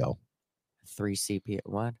CP3O. 3 CP.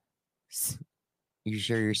 What? You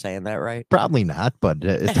sure you're saying that right? Probably not, but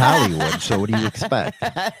it's Hollywood. So what do you expect?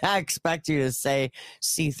 I expect you to say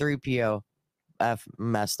C3PO F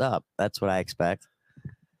messed up. That's what I expect.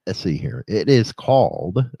 Let's see here. It is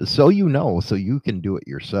called, so you know, so you can do it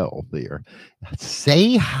yourself there.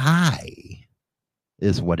 Say Hi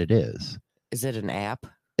is what it is. Is it an app?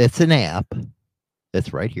 It's an app.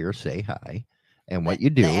 It's right here. Say Hi. And what you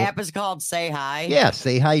do. The app is called Say Hi? Yeah,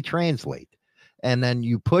 Say Hi Translate. And then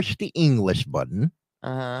you push the English button.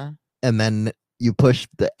 Uh-huh. And then you push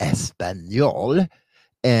the Espanol.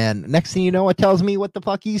 And next thing you know, it tells me what the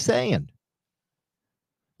fuck he's saying.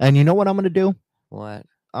 And you know what I'm going to do? What?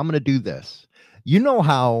 I'm going to do this. You know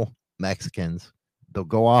how Mexicans, they'll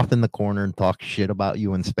go off in the corner and talk shit about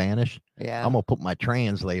you in Spanish? Yeah. I'm going to put my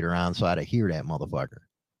translator on so I to hear that motherfucker.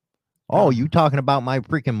 Oh, you talking about my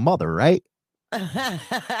freaking mother, right?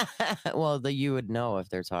 Well, you would know if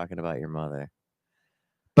they're talking about your mother.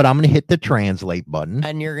 But I'm going to hit the translate button.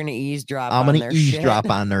 And you're going to eavesdrop I'm on going their to eavesdrop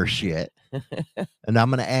shit. on their shit. And I'm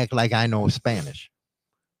going to act like I know Spanish.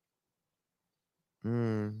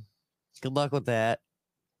 Good luck with that.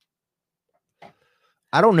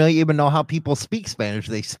 I don't even know how people speak Spanish.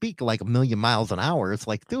 They speak like 1,000,000 miles an hour. It's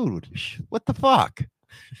like, dude, what the fuck?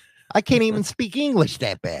 I can't even speak English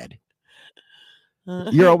that bad.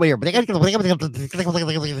 You're over here.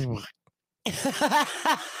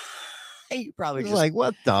 You probably just, like,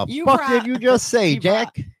 what the fuck did you just say,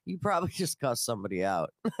 Jack? You probably just cussed somebody out.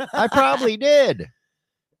 I probably did.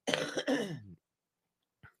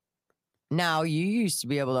 Now, you used to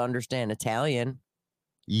be able to understand Italian.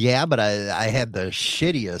 Yeah, but I had the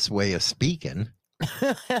shittiest way of speaking.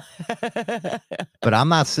 But I'm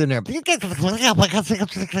not sitting there.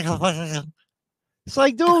 It's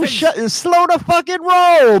like, dude, slow the fucking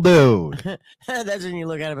roll, dude. That's when you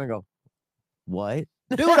look at him and go, what?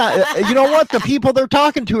 Dude, you know what? The people they're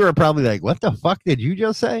talking to are probably like, what the fuck did you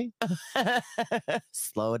just say?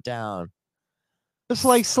 Slow it down. It's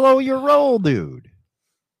like slow your roll, dude.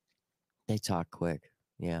 They talk quick.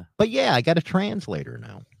 Yeah. But yeah, I got a translator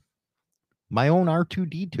now. My own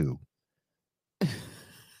R2D2.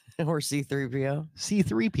 Or C3PO.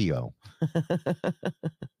 C3PO.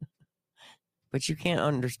 But you can't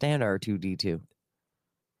understand R2D2.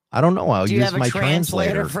 I don't know. I'll Do you use have a my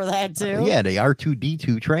translator for that too? Yeah, the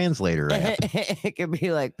R2D2 translator app. It could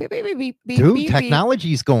be like beep, beep, beep, beep, Dude, beep,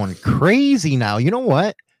 technology's going crazy now. You know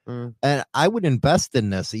what? Mm. And I would invest in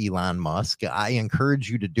this, Elon Musk. I encourage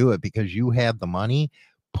you to do it because you have the money.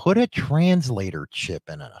 Put a translator chip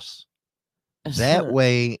in us. That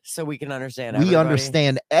way, so we can understand. We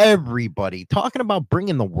understand everybody. Talking about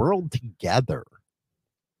bringing the world together.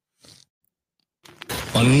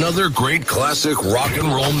 Another great classic rock and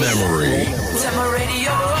roll memory.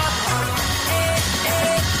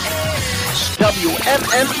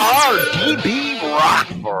 WMMR DB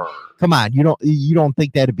Rockford. Come on, you don't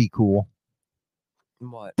think that'd be cool?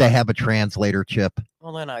 What? To have a translator chip.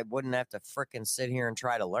 Well, then I wouldn't have to frickin' sit here and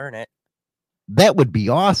try to learn it. That would be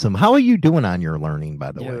awesome. How are you doing on your learning,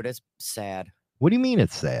 by the way? Dude, it's sad. What do you mean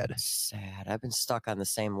it's sad? It's sad. I've been stuck on the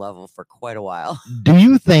same level for quite a while. Do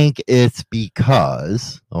you think it's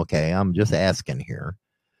because, okay, I'm just asking here,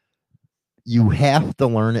 you have to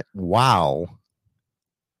learn it while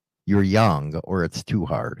you're young or it's too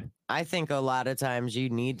hard? I think a lot of times you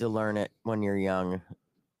need to learn it when you're young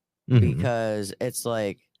because it's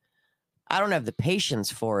like, I don't have the patience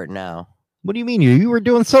for it now. What do you mean? You were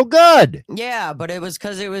doing so good. Yeah, but it was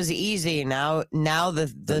because it was easy. Now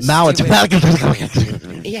it's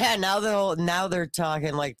yeah. Now they're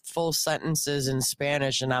talking like full sentences in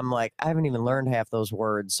Spanish, and I'm like, I haven't even learned half those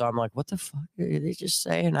words. So I'm like, what the fuck are they just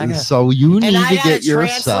saying? So you need to get translate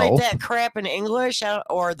yourself that crap in English,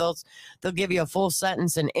 or they'll give you a full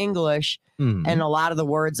sentence in English, and a lot of the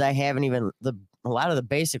words I haven't even a lot of the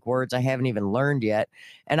basic words I haven't even learned yet.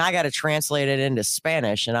 And I got to translate it into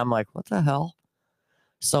Spanish. And I'm like, what the hell?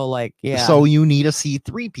 So like, yeah. So you need a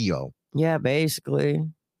C3PO. Yeah, basically.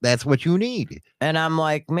 That's what you need. And I'm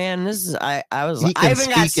like, man, this is, I was he like, can I even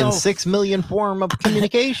got speak in 6 million form of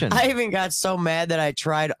communication. I even got so mad that I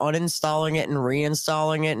tried uninstalling it and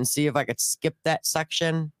reinstalling it and see if I could skip that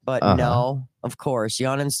section. But no, of course, you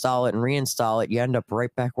uninstall it and reinstall it. You end up right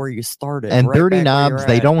back where you started. And right Dirty back where Knobs, you're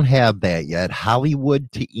they at. don't have that yet.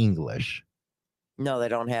 Hollywood to English. No, they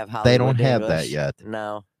don't have Hollywood. They don't have English. that yet.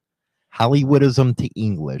 No. Hollywoodism to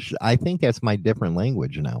English. I think that's my different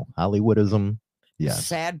language now. Hollywoodism. Yeah.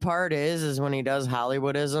 Sad part is when he does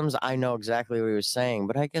Hollywoodisms, I know exactly what he was saying,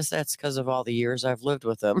 but I guess that's because of all the years I've lived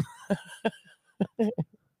with him.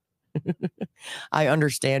 I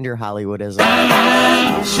understand your Hollywoodism.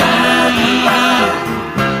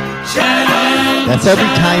 That's every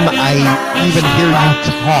time I even hear you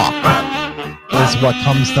talk is what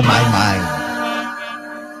comes to my mind.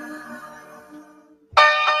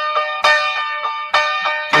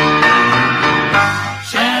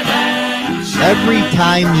 Every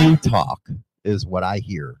time you talk is what I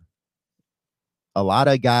hear. A lot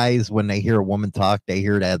of guys, when they hear a woman talk, they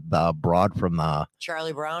hear that broad from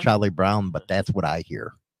Charlie Brown, but that's what I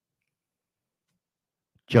hear.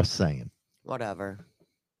 Just saying. Whatever.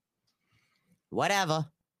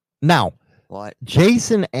 Now, what?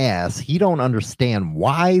 Jason asks, he don't understand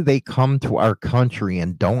why they come to our country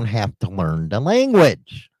and don't have to learn the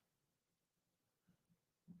language.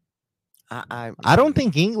 I don't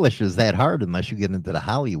think English is that hard unless you get into the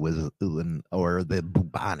Hollywood or the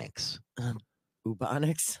bubonics.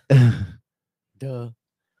 Bubonics? Duh.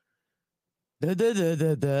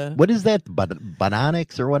 What is that?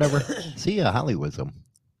 Bononics or whatever? See, Hollywoodism.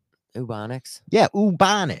 Bubonics? Yeah,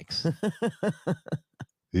 bubonics.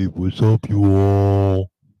 Hey, what's up, you all?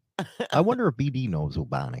 I wonder if BD knows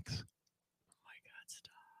bubonics. Oh my God,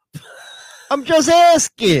 stop. I'm just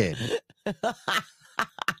asking.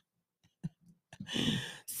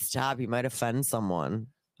 Stop, you might offend someone.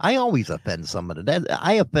 I always offend somebody.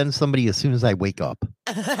 I offend somebody as soon as I wake up.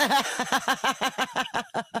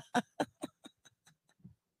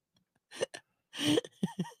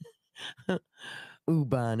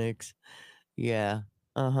 Bubonics. Yeah.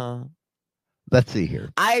 Let's see here.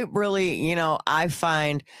 I really, I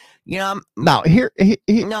find, now here's an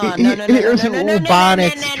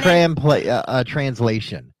bubonics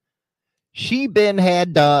translation. She been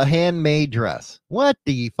had the handmade dress. What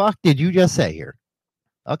the fuck did you just say here?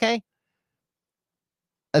 Okay.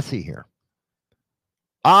 Let's see here.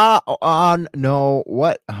 No,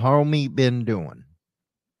 what homie been doing?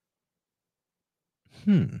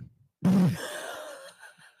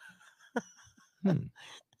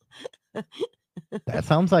 That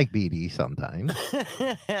sounds like BD sometimes.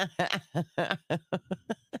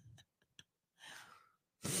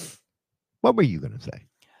 What were you going to say?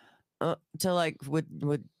 To like with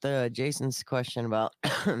Jason's question about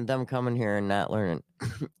them coming here and not learning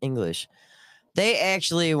English. They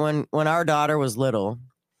actually, when our daughter was little,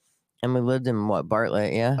 and we lived in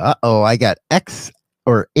Bartlett, yeah. Uh-oh, I got X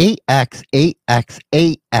or AX.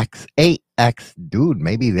 Dude,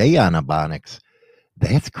 maybe they on Ebonics.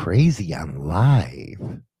 That's crazy on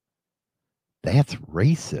live. That's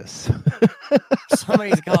racist.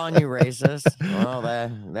 Somebody's calling you racist. Well,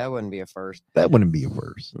 that wouldn't be a first. That wouldn't be a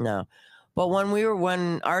first. No. But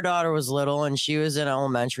when our daughter was little and she was in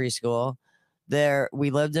elementary school,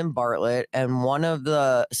 we lived in Bartlett, and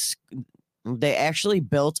they actually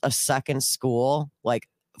built a second school like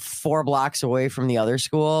 4 blocks away from the other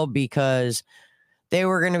school because they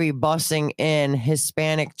were going to be busing in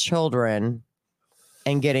Hispanic children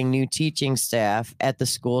and getting new teaching staff at the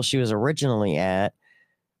school she was originally at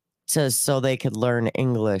so they could learn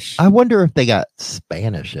English. I wonder if they got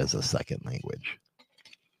Spanish as a second language.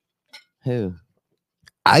 Who?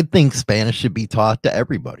 I think Spanish should be taught to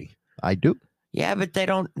everybody. I do. Yeah, but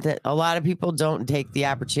a lot of people don't take the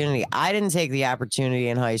opportunity. I didn't take the opportunity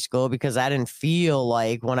in high school because I didn't feel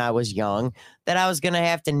like when I was young that I was going to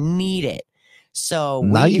have to need it. So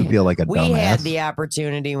now you feel like a dumbass. We had the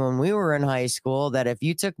opportunity when we were in high school that if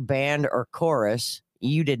you took band or chorus,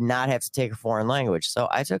 you did not have to take a foreign language. So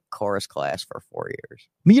I took chorus class for 4 years.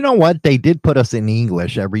 You know what? They did put us in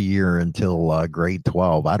English every year until grade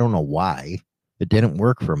 12. I don't know why. It didn't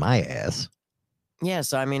work for my ass. Yeah,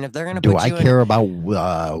 so I mean, if they're going to put you care about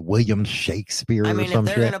William Shakespeare I mean, or some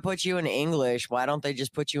if they're shit? going to put you in English, why don't they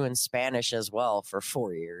just put you in Spanish as well for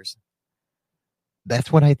 4 years?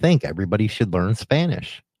 That's what I think. Everybody should learn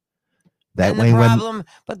Spanish. That way,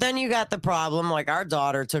 but then you got the problem. Like our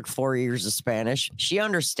daughter took 4 years of Spanish. She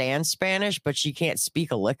understands Spanish, but she can't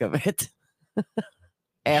speak a lick of it.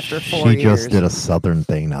 After 4 years, she just did a Southern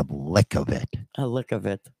thing. A lick of it. A lick of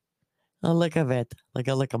it. A lick of it, like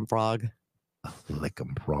a lick'em frog. A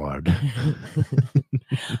lick'em frog.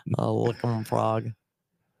 A lick'em frog.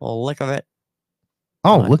 A lick of it.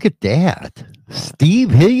 Oh, look at that.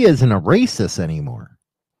 Steve, he isn't a racist anymore.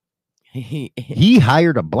 He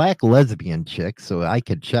hired a black lesbian chick so I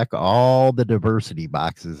could check all the diversity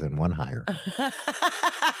boxes in one hire.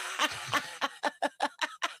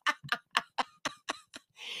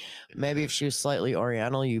 Maybe if she was slightly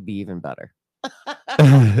Oriental, you'd be even better.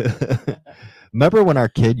 Remember when our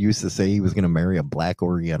kid used to say he was going to marry a black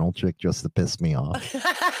Oriental chick just to piss me off?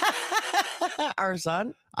 Our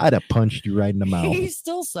son? I'd have punched you right in the mouth. He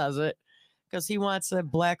still says it because he wants a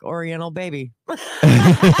black Oriental baby.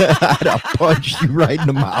 I'd have punched you right in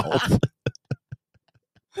the mouth.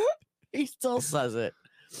 He still says it.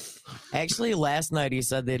 Actually, last night he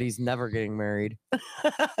said that he's never getting married.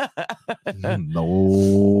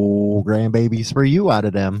 No grandbabies for you out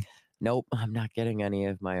of them. Nope, I'm not getting any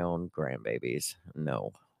of my own grandbabies.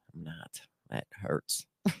 No, I'm not. That hurts.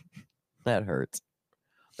 That hurts.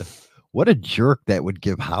 What a jerk that would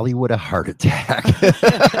give Hollywood a heart attack.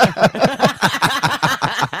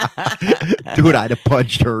 Dude, I'd have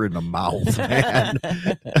punched her in the mouth, man.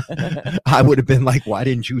 I would have been like, why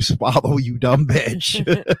didn't you swallow, you dumb bitch?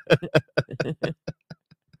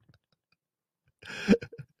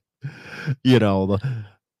 You know,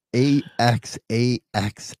 the AX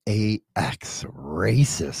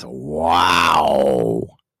racist. Wow.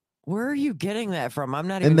 Where are you getting that from? I'm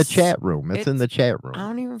not in even the chat room. It's in the chat room. I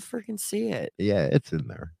don't even freaking see it. Yeah, it's in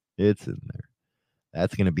there. It's in there.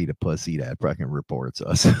 That's gonna be the pussy that fucking reports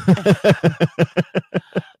us.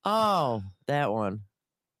 Oh, that one.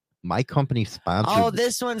 My company sponsored. Oh,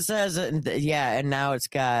 this one says, yeah, and now it's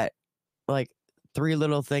got like 3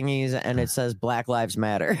 little thingies, and it says Black Lives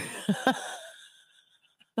Matter.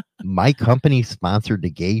 My company sponsored the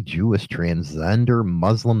gay, Jewish, transgender,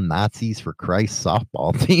 Muslim, Nazis for Christ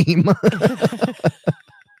softball team.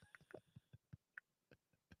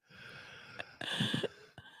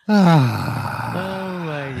 Oh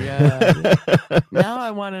my god. Now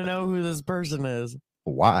I want to know who this person is.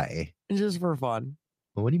 Why? Just for fun.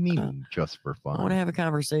 What do you mean just for fun? I want to have a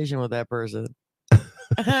conversation with that person.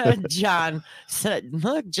 John said,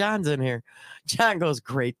 look, John's in here. John goes,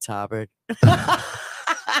 great topic.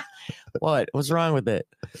 What? What's wrong with it?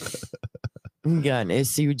 You got an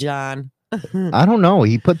issue, John? I don't know.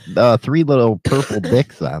 He put 3 little purple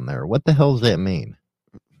dicks on there. What the hell does that mean?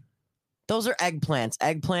 Those are eggplants.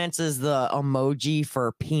 Eggplants is the emoji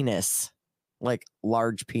for penis, like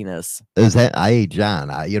large penis. Is that? Hey,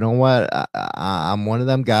 John, you know what? I'm one of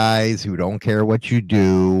them guys who don't care what you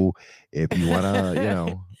do. If you want to, you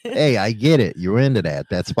know, hey, I get it. You're into that.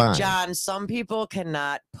 That's fine. John, some people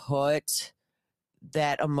cannot put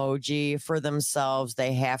that emoji for themselves,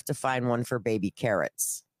 they have to find one for baby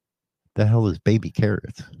carrots. The hell is baby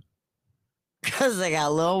carrots? Because they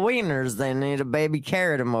got little wieners. They need a baby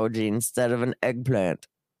carrot emoji instead of an eggplant.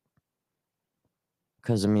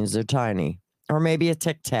 Because it means they're tiny. Or maybe a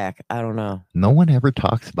Tic Tac. I don't know. No one ever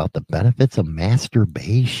talks about the benefits of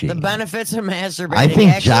masturbation. The benefits of masturbating. I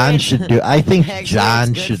think John should do. I think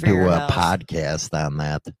John should do a health. podcast on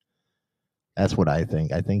that. That's what I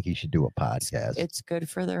think. I think he should do a podcast. It's good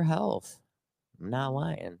for their health. I'm not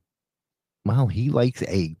lying. Well, he likes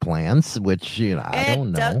eggplants, which I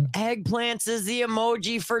don't know. Eggplants is the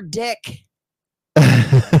emoji for dick.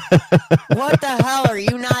 What the hell? Are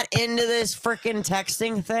you not into this freaking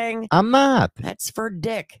texting thing? I'm not. That's for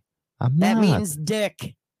dick. That means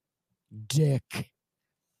dick. Dick.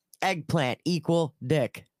 Eggplant equal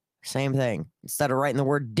dick. Same thing. Instead of writing the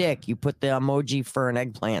word dick, you put the emoji for an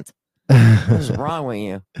eggplant. What's wrong with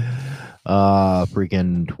you?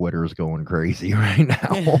 Freaking Twitter's going crazy right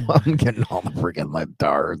now. I'm getting all the freaking lip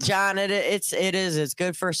darts. John, it is. It's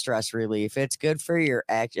good for stress relief. It's good for your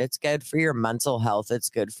it's good for your mental health. It's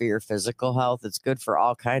good for your physical health. It's good for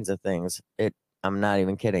all kinds of things. I'm not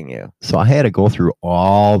even kidding you. So I had to go through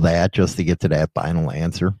all that just to get to that final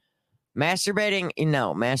answer.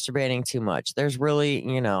 Masturbating too much. There's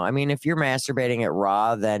really, I mean, if you're masturbating at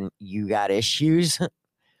raw, then you got issues.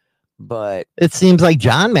 But it seems like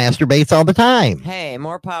John masturbates all the time. Hey,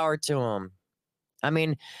 more power to him. I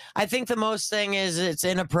mean, I think the most thing is it's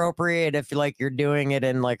inappropriate if you're doing it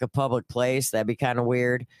in like a public place. That'd be kind of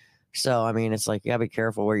weird. So, I mean, it's like, you gotta be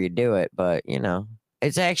careful where you do it, but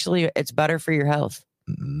it's better for your health.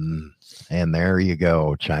 And there you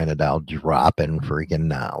go, China Doll dropping freaking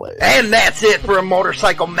knowledge. And that's it for a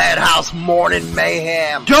Motorcycle Madhouse Morning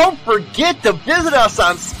Mayhem. Don't forget to visit us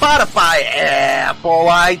on Spotify, Apple,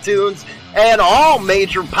 iTunes, and all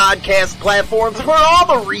major podcast platforms for all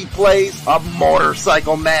the replays of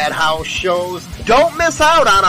Motorcycle Madhouse shows. Don't miss out on